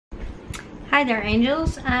Hi there,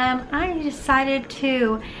 angels. I decided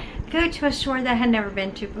to go to a store that I had never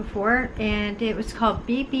been to before, and it was called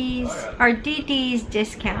DD's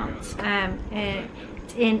Discounts.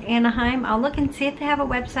 It's in Anaheim. I'll look and see if they have a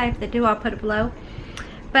website. If they do, I'll put it below.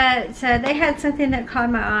 But they had something that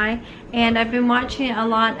caught my eye, and I've been watching a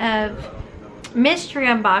lot of mystery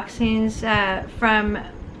unboxings from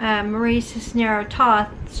Marie Cisnero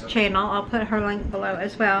Toth's channel. I'll put her link below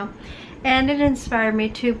as well. And it inspired me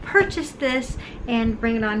to purchase this and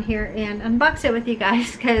bring it on here and unbox it with you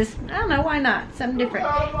guys, because I don't know, why not? Something different.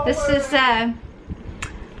 This is a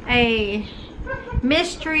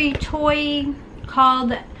mystery toy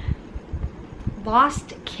called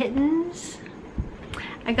Lost Kittens.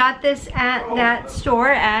 I got this at that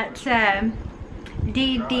store at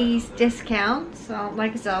DD's Discount. So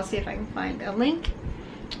like I said, I'll see if I can find a link.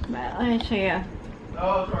 But let me show you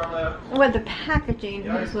what the packaging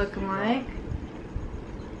is looking like.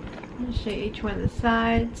 I'll show you each one of the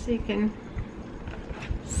sides so you can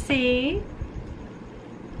see.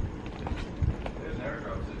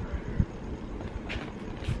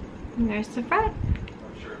 And there's the front.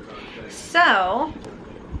 So,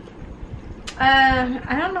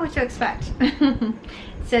 I don't know what to expect. It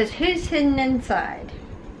says, who's hidden inside?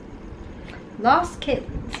 Lost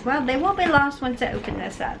kittens. Well, they won't be lost once I open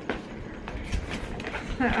this up.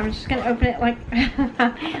 I'm just gonna open it like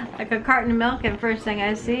like a carton of milk, and first thing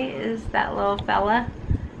I see is that little fella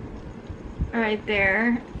right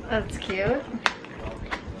there. That's cute.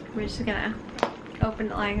 We're just gonna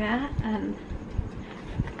open it like that, and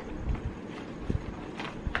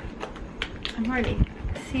I'm already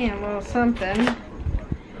seeing a little something.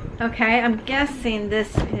 Okay, I'm guessing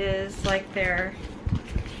this is like their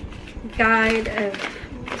guide of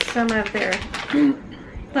some of their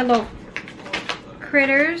little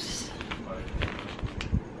critters.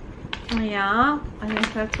 Yeah, I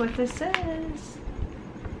think that's what this is.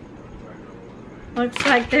 Looks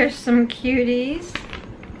like there's some cuties.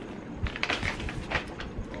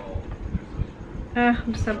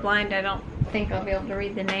 I'm so blind, I don't think I'll be able to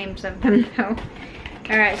read the names of them though.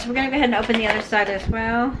 Alright, so we're gonna go ahead and open the other side as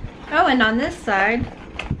well. Oh, and on this side,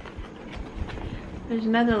 there's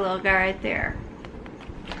another little guy right there.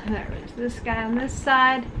 There's this guy on this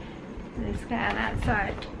side. This guy on that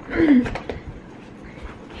side.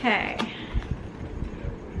 Okay.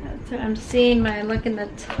 That's what I'm seeing when I look in the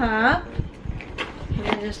top.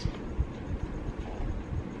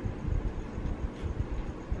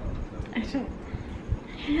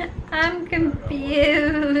 I'm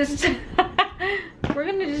confused. We're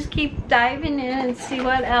gonna just keep diving in and see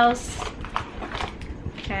what else.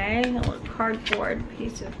 Okay, a little cardboard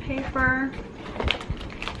piece of paper.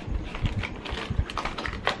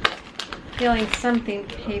 Feeling something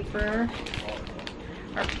paper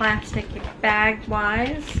or plastic bag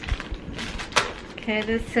wise. Okay,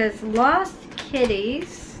 this says Lost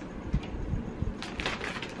Kitties.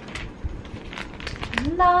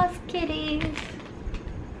 Lost Kitties.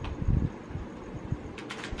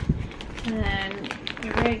 And then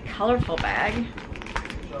a very colorful bag.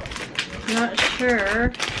 Not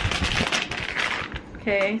sure.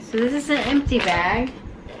 Okay, so this is an empty bag.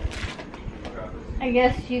 I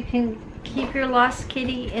guess you can keep your lost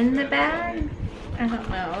kitty in the bag? I don't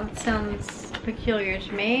know. It sounds peculiar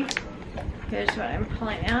to me. Here's what I'm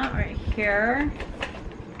pulling out right here.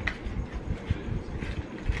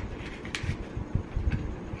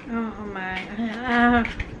 Oh my.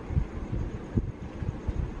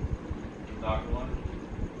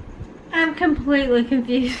 I'm completely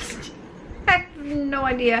confused. I have no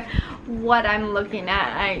idea what I'm looking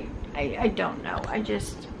at. I don't know. I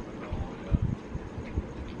just...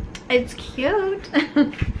 It's cute.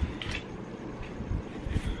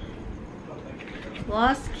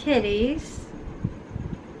 Lost Kitties.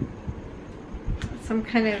 Some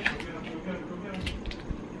kind of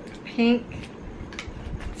pink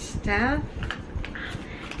stuff.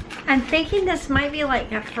 I'm thinking this might be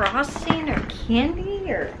like a frosting or candy,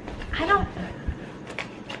 or I don't.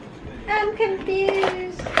 I'm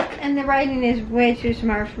confused. And the writing is way too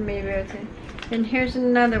smart for me to be able to. And here's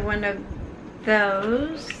another one of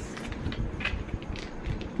those.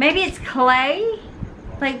 Maybe it's clay?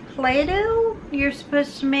 Like Play-Doh? You're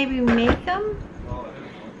supposed to maybe make them?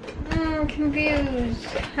 I'm confused.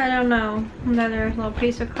 I don't know. Another little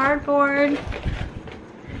piece of cardboard.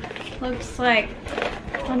 Looks like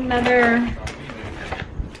another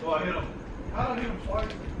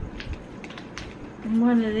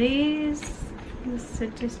one of these. This is a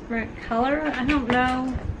different color. I don't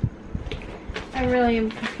know. I really am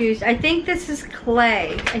confused. I think this is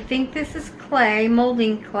clay. I think this is clay,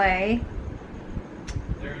 molding clay.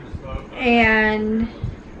 And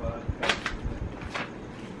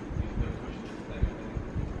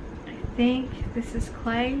think this is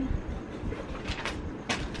clay.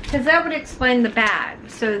 Because that would explain the bag.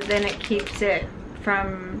 So then it keeps it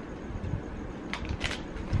from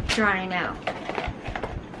drying out.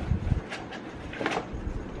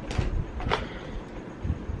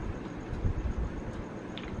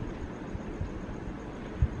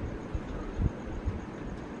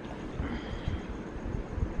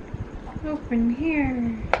 Open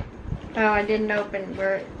here. Oh, I didn't open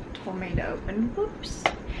where it told me to open. Whoops.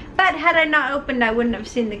 But had I not opened, I wouldn't have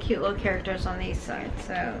seen the cute little characters on these sides.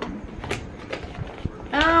 So,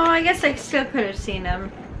 oh, I guess I still could have seen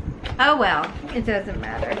them. Oh well, it doesn't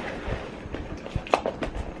matter.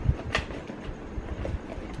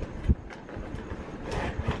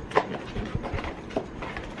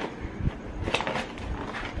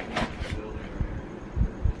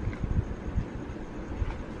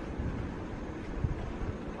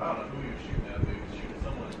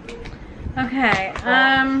 Okay,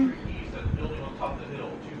 oh,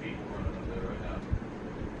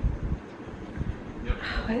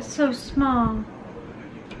 it's so small.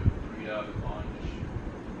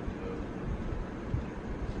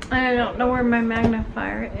 I don't know where my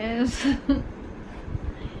magnifier is.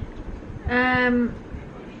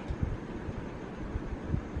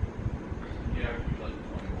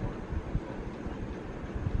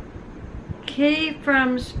 Kitty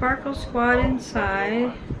from Sparkle Squad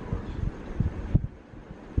inside.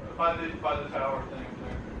 By the tower thing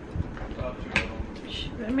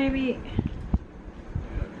there.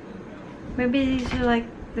 Maybe these are like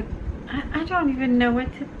the, I don't even know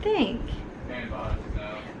what to think.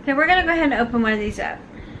 Okay, we're gonna go ahead and open one of these up.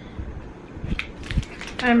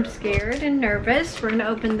 I'm scared and nervous. We're gonna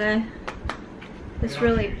open this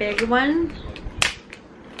really big one.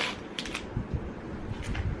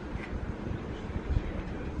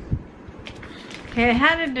 Okay, I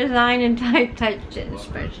had a design and touched it and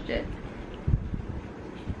stretched it.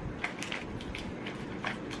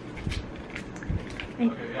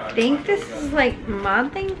 I think this is like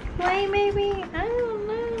modeling clay, maybe? I don't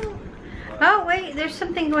know. Oh wait, there's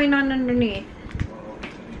something going on underneath.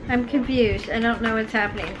 I'm confused. I don't know what's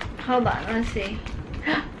happening. Hold on, let's see.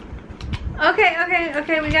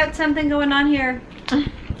 Okay, we got something going on here.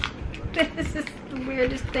 This is the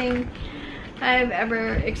weirdest thing I've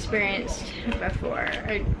ever experienced before.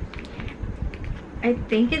 I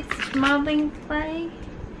think it's modeling clay.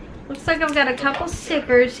 Looks like I've got a couple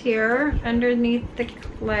stickers here underneath the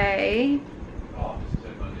clay.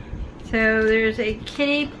 So there's a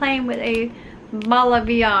kitty playing with a ball of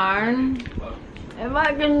yarn. If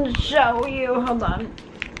I can show you, hold on.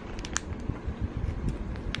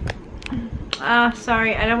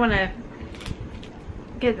 Sorry, I don't want to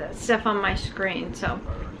get that stuff on my screen. So,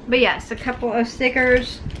 but yes, a couple of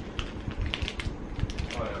stickers.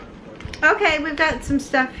 Okay, we've got some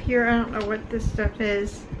stuff here. I don't know what this stuff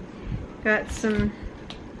is. Got some,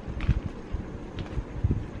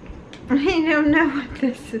 I don't know what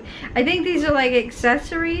this is. I think these are like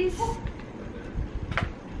accessories.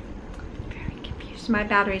 Very confused. My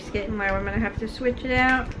battery's getting low. I'm gonna have to switch it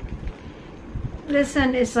out. This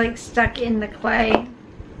one is like stuck in the clay.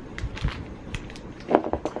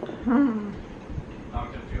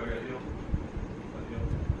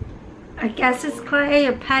 I guess it's clay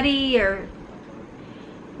or putty or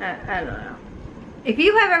I don't know. If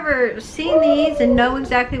you have ever seen these and know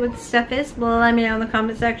exactly what the stuff is, well, let me know in the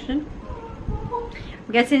comment section.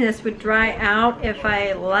 I'm guessing this would dry out if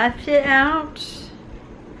I left it out.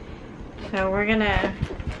 So we're gonna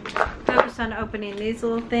focus on opening these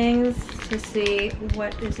little things to see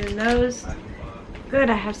what is in those.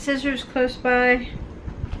 Good, I have scissors close by.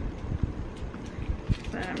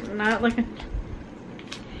 But I'm not looking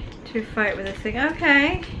to fight with this thing.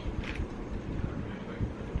 Okay.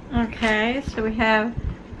 Okay, so we have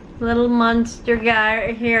little monster guy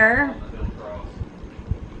right here.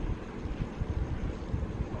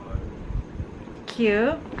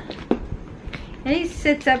 Cute. And he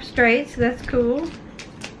sits up straight, so that's cool.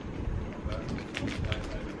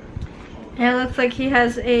 And it looks like he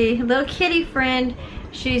has a little kitty friend.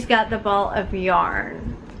 She's got the ball of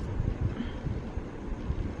yarn.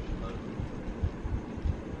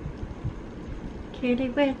 Kitty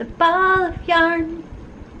with a ball of yarn.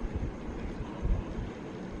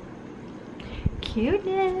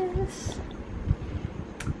 Cuteness.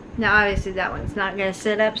 Now obviously that one's not gonna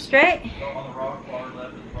sit up straight.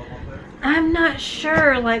 I'm not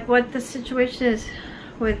sure like what the situation is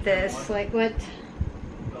with this. Like what,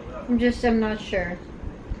 I'm not sure.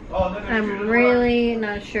 I'm really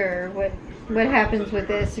not sure what happens with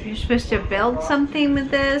this. If you're supposed to build something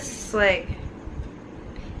with this, like,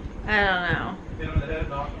 I don't know. Hit him in the head,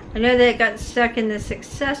 knock him. I know that it got stuck in this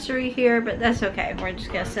accessory here, but that's okay. We're just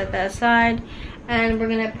gonna set that aside. And we're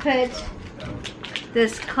gonna put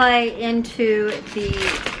this clay into the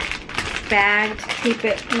bag to keep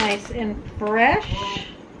it nice and fresh.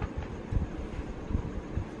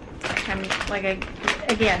 I'm like,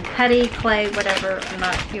 again, putty, clay, whatever. I'm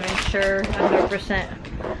not even sure 100%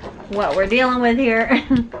 what we're dealing with here.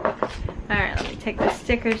 All right, let me take the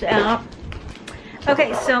stickers out.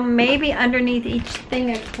 Okay, so maybe underneath each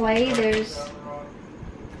thing of clay, there's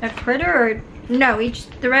a critter, or no,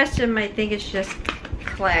 the rest of them I think is just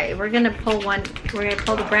clay. We're gonna pull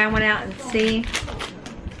the brown one out and see.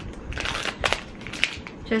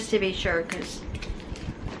 Just to be sure, because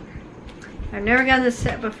I've never done this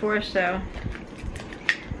set before, so.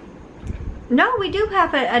 No, we do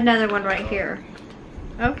have another one right here.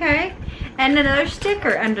 Okay, and another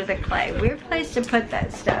sticker under the clay. Weird place to put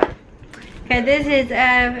that stuff. Okay, this is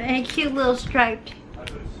a cute little striped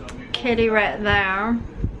kitty right there.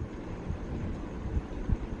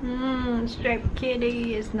 Striped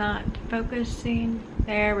kitty is not focusing.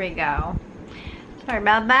 There we go. Sorry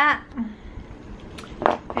about that.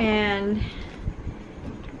 And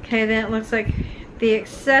okay, then it looks like the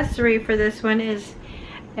accessory for this one is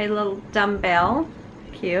a little dumbbell.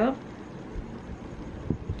 Cute.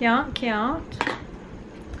 Cute, cute.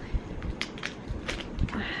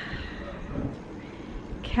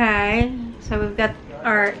 Okay, so we've got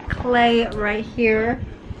our clay right here.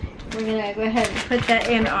 We're gonna go ahead and put that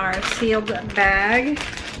in our sealed bag.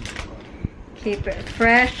 Keep it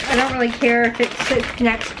fresh. I don't really care if it sits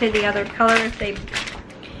next to the other color. If they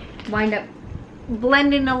wind up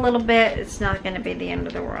blending a little bit, it's not gonna be the end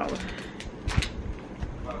of the world.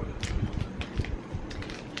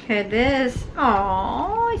 Okay, this,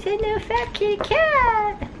 oh, it's a little fat kitty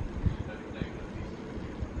cat.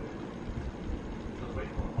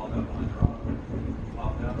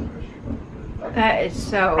 That is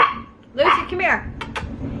so, Lucy, come here.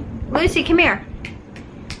 Lucy, come here.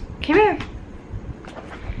 Come here.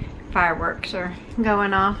 Fireworks are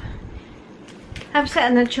going off.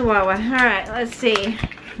 Upsetting the Chihuahua. All right, let's see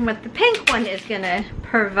what the pink one is gonna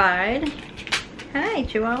provide. Hi,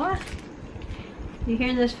 Chihuahua. You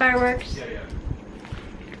hearing those fireworks?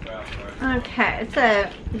 Yeah. Okay, it's a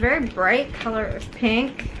very bright color of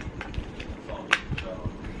pink.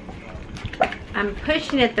 I'm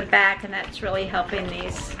pushing at the back, and that's really helping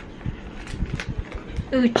these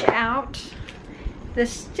ooch out. The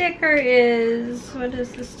sticker is, what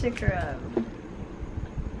is the sticker of?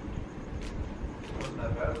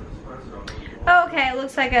 Oh, okay, it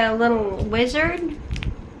looks like a little wizard.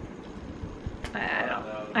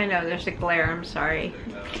 I know there's a glare, I'm sorry.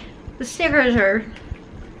 The stickers are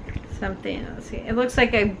something, let's see. It looks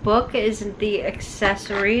like a book is the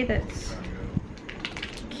accessory. That's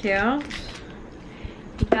cute.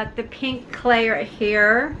 We've got the pink clay right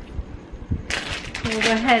here. We'll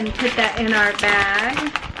go ahead and put that in our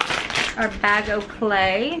bag of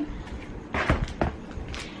clay.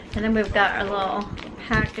 And then we've got our little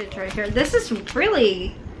package right here. This is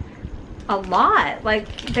really a lot. Like,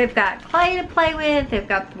 they've got clay to play with. They've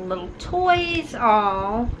got the little toys.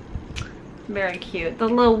 All very cute. The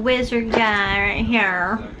little wizard guy right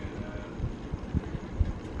here.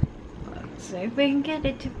 Let's see if we can get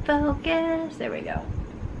it to focus. There we go.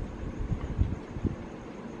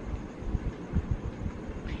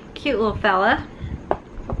 Cute little fella.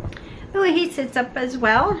 Oh, he sits up as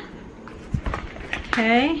well.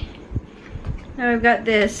 Okay. Now we've got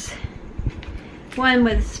this one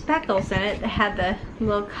with speckles in it that had the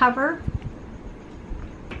little cover.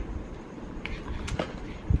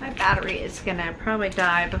 My battery is gonna probably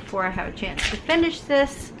die before I have a chance to finish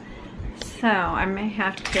this, so I may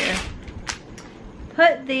have to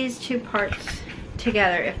put these two parts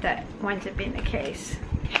together if that winds up being the case.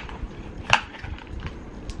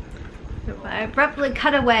 If I abruptly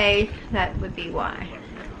cut away, that would be why.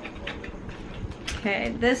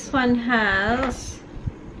 Okay, this one has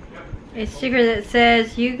a sticker that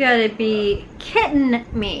says, "You gotta be kidding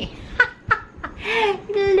me."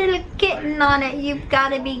 Little kitten on it. You've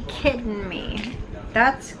gotta be kidding me.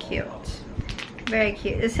 That's cute. Very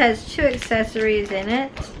cute. This has two accessories in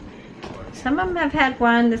it. Some of them have had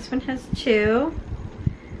one. This one has two.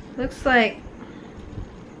 Looks like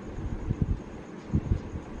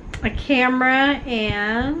a camera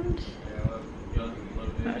and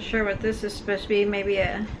not sure what this is supposed to be. Maybe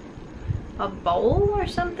a bowl or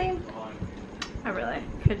something. I really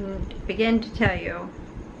couldn't begin to tell you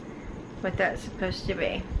what that's supposed to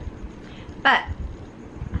be. But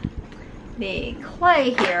the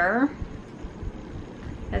clay here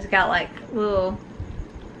has got like little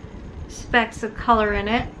specks of color in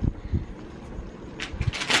it.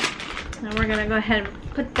 And we're gonna go ahead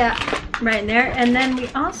and put that right in there. And then we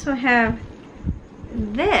also have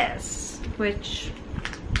this, which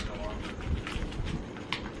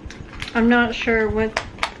I'm not sure what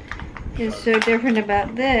is so different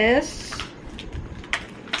about this,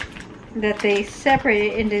 that they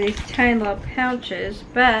separate it into these tiny little pouches,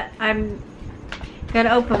 but I'm gonna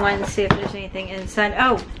open one and see if there's anything inside.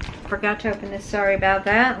 Oh, forgot to open this, sorry about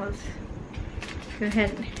that. Let's go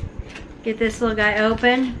ahead and get this little guy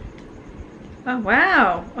open. Oh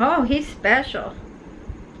wow, oh, he's special.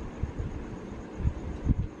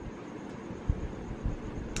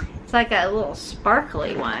 It's like a little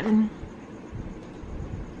sparkly one.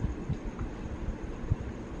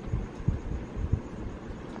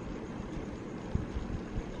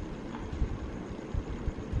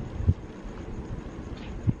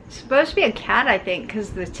 It's supposed to be a cat, I think, because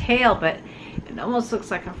of the tail, but it almost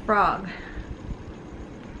looks like a frog.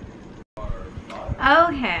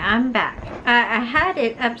 Okay, I'm back. I had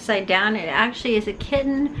it upside down. It actually is a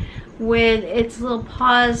kitten with its little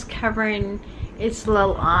paws covering its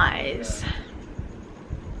little eyes.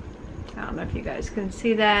 I don't know if you guys can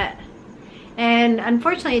see that. And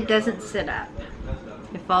unfortunately it doesn't sit up.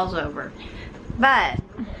 It falls over. But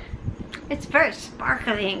it's very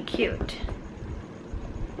sparkly and cute.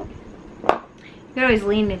 You can always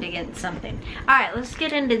lean it against something. Alright, let's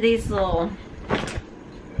get into these little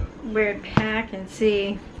weird pack and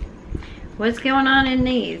see what's going on in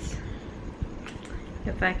these.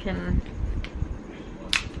 If I can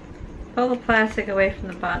pull the plastic away from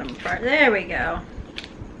the bottom part. There we go.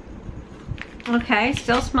 Okay,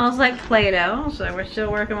 still smells like Play-Doh, so we're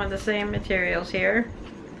still working with the same materials here.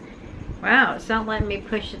 Wow, it's not letting me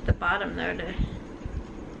push at the bottom though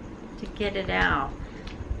to get it out.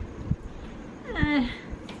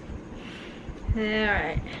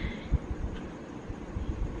 Alright.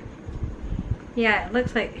 Yeah, it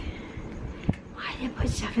looks like, why did they put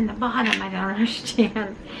stuff in the bottom? I don't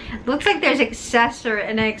understand. Looks like there's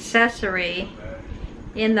an accessory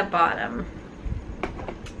in the bottom.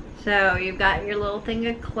 So you've got your little thing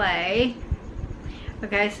of clay.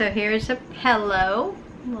 Okay, so here's a pillow,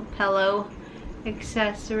 little pillow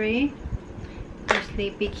accessory for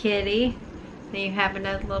Sleepy Kitty. Then you have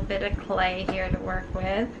another little bit of clay here to work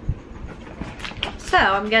with. So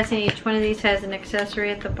I'm guessing each one of these has an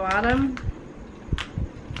accessory at the bottom.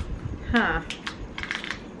 Huh.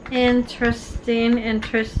 Interesting,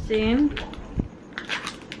 interesting.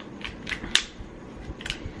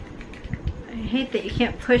 I hate that you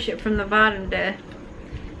can't push it from the bottom to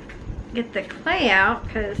get the clay out,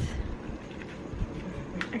 because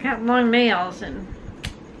I got long nails and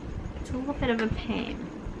it's a little bit of a pain.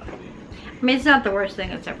 I mean, it's not the worst thing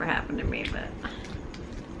that's ever happened to me, but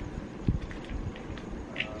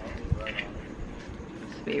this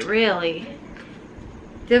would be really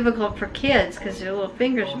difficult for kids because their little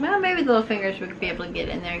fingers, well, maybe the little fingers would be able to get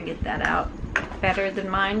in there and get that out better than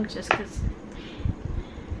mine, just because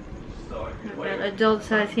I've got an adult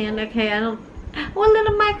size hand. Okay, I don't, oh, a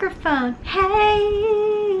little microphone.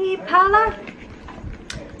 Hey, Paula.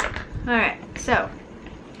 Alright, so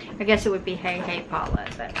I guess it would be hey, hey, Paula,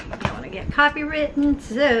 but I don't want to get copywritten,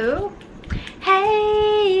 so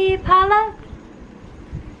hey, Paula.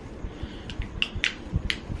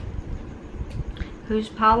 Who's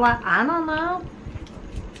Paula? I don't know.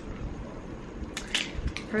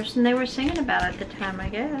 Person they were singing about at the time, I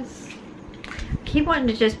guess. I keep wanting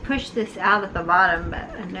to just push this out at the bottom, but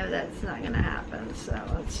I know that's not gonna happen, so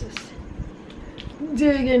let's just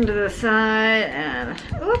dig into the side and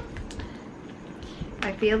whoop.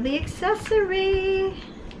 I feel the accessory.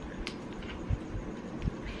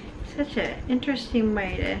 Such an interesting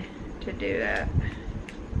way to do that.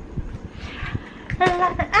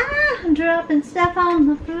 I'm dropping stuff on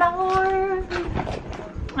the floor.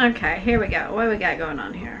 Okay, here we go. What do we got going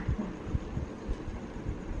on here?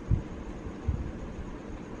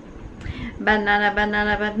 Banana,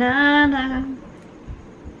 banana, banana.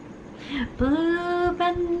 Blue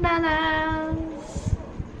bananas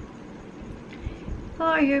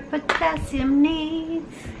for your potassium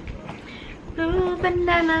needs. Blue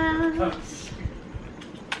bananas.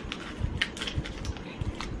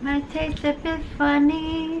 Might taste a bit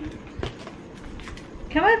funny.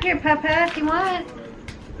 Come up here, Papa, if you want.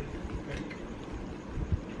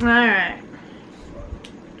 Alright.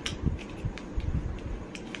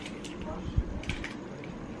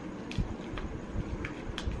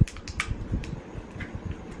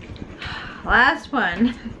 Last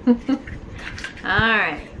one.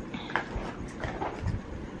 Alright.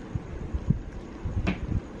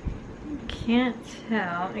 Can't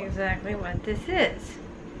tell exactly what this is.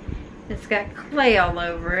 It's got clay all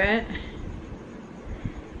over it.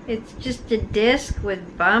 It's just a disc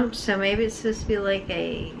with bumps, so maybe it's supposed to be like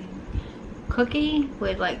a cookie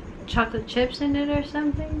with like chocolate chips in it or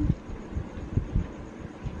something.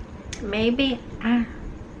 Maybe.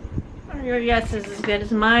 Your guess is as good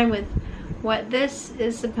as mine with what this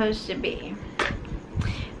is supposed to be.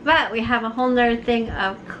 But we have a whole nother thing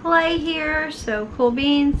of clay here, so cool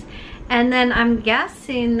beans. And then I'm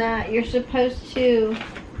guessing that you're supposed to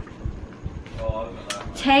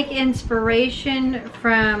take inspiration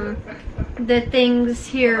from the things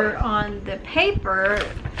here on the paper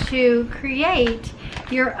to create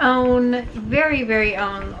your own, very, very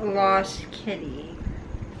own Lost Kitty.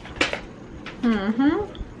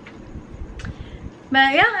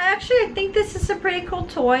 But yeah, actually I think this is a pretty cool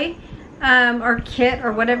toy, or kit,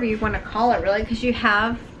 or whatever you want to call it really, because you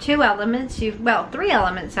have two elements, well, three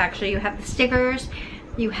elements actually. You have the stickers,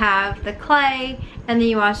 you have the clay, and then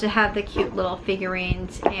you also have the cute little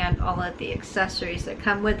figurines and all of the accessories that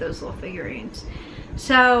come with those little figurines.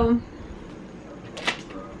 So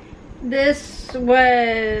this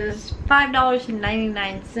was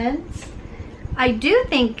 $5.99. I do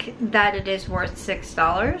think that it is worth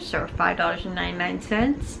 $6 or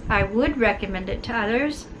 $5.99. I would recommend it to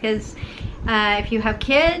others because if you have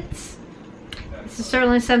kids, this is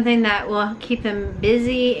certainly something that will keep them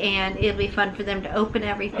busy, and it'll be fun for them to open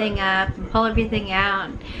everything up and pull everything out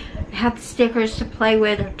and have the stickers to play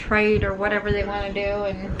with or trade or whatever they want to do.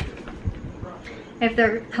 And if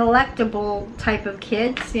they're collectible type of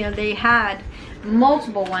kids, you know, they had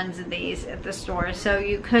multiple ones of these at the store, so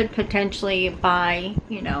you could potentially buy,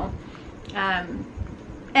 you know,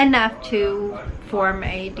 enough to form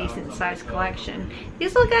a decent sized collection.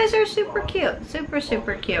 These little guys are super cute, super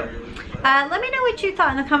cute. Let me know what you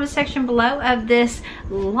thought in the comment section below of this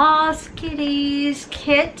Lost Kitties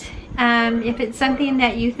kit. If it's something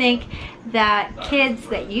that you think that kids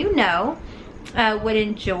that you know would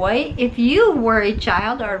enjoy. If you were a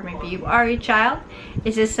child, or maybe you are a child,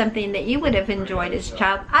 is this something that you would have enjoyed as a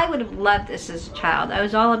child? I would have loved this as a child. I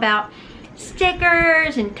was all about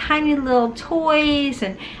stickers and tiny little toys,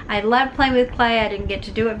 and I loved playing with clay. I didn't get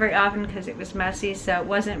to do it very often because it was messy, so it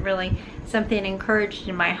wasn't really something encouraged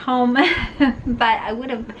in my home. But I would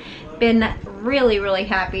have been really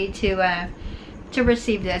happy to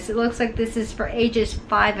receive this. It looks like this is for ages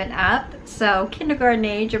 5 and up, so kindergarten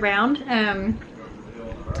age around.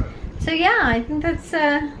 So yeah, I think that's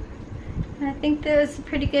a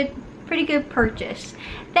pretty good purchase.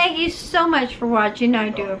 Thank you so much for watching. I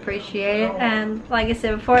do appreciate it. And like I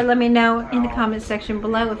said before, let me know in the comment section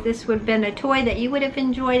below if this would have been a toy that you would have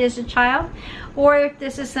enjoyed as a child, or if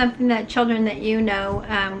this is something that children that you know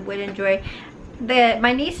would enjoy.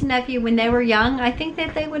 My niece and nephew, when they were young, I think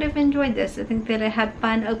that they would have enjoyed this. I think that it had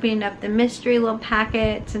fun opening up the mystery little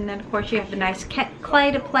packets, and then of course you have the nice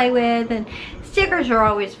clay to play with, and stickers are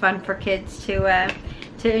always fun for kids to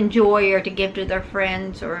enjoy or to give to their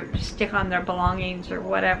friends or stick on their belongings or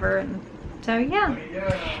whatever. And so yeah,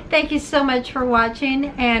 thank you so much for watching,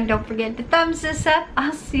 and don't forget to thumbs this up.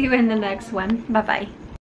 I'll see you in the next one. Bye bye.